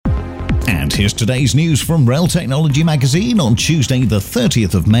And here's today's news from Rail Technology Magazine on Tuesday the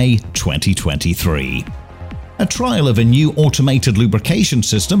 30th of May 2023. A trial of a new automated lubrication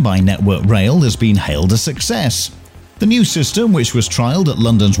system by Network Rail has been hailed a success. The new system, which was trialled at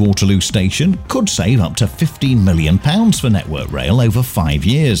London's Waterloo Station, could save up to £15 million for Network Rail over 5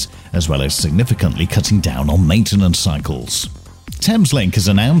 years, as well as significantly cutting down on maintenance cycles. Thameslink has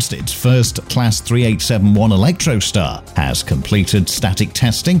announced its first Class 3871 Electrostar has completed static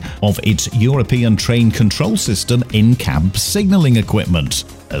testing of its European train control system in-cab signalling equipment.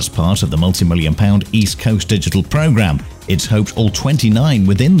 As part of the multi-million-pound East Coast Digital Programme, it's hoped all 29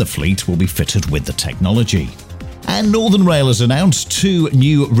 within the fleet will be fitted with the technology. And Northern Rail has announced 2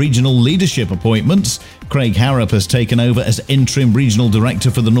 new regional leadership appointments. Craig Harrop has taken over as Interim Regional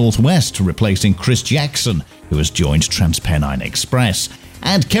Director for the North West, replacing Chris Jackson, who has joined Transpennine Express.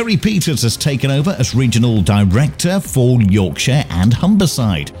 And Kerry Peters has taken over as Regional Director for Yorkshire and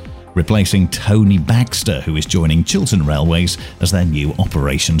Humberside, replacing Tony Baxter, who is joining Chiltern Railways as their new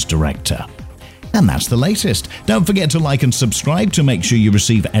Operations Director. And that's the latest. Don't forget to like and subscribe to make sure you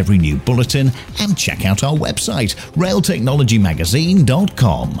receive every new bulletin, and check out our website,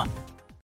 railtechnologymagazine.com.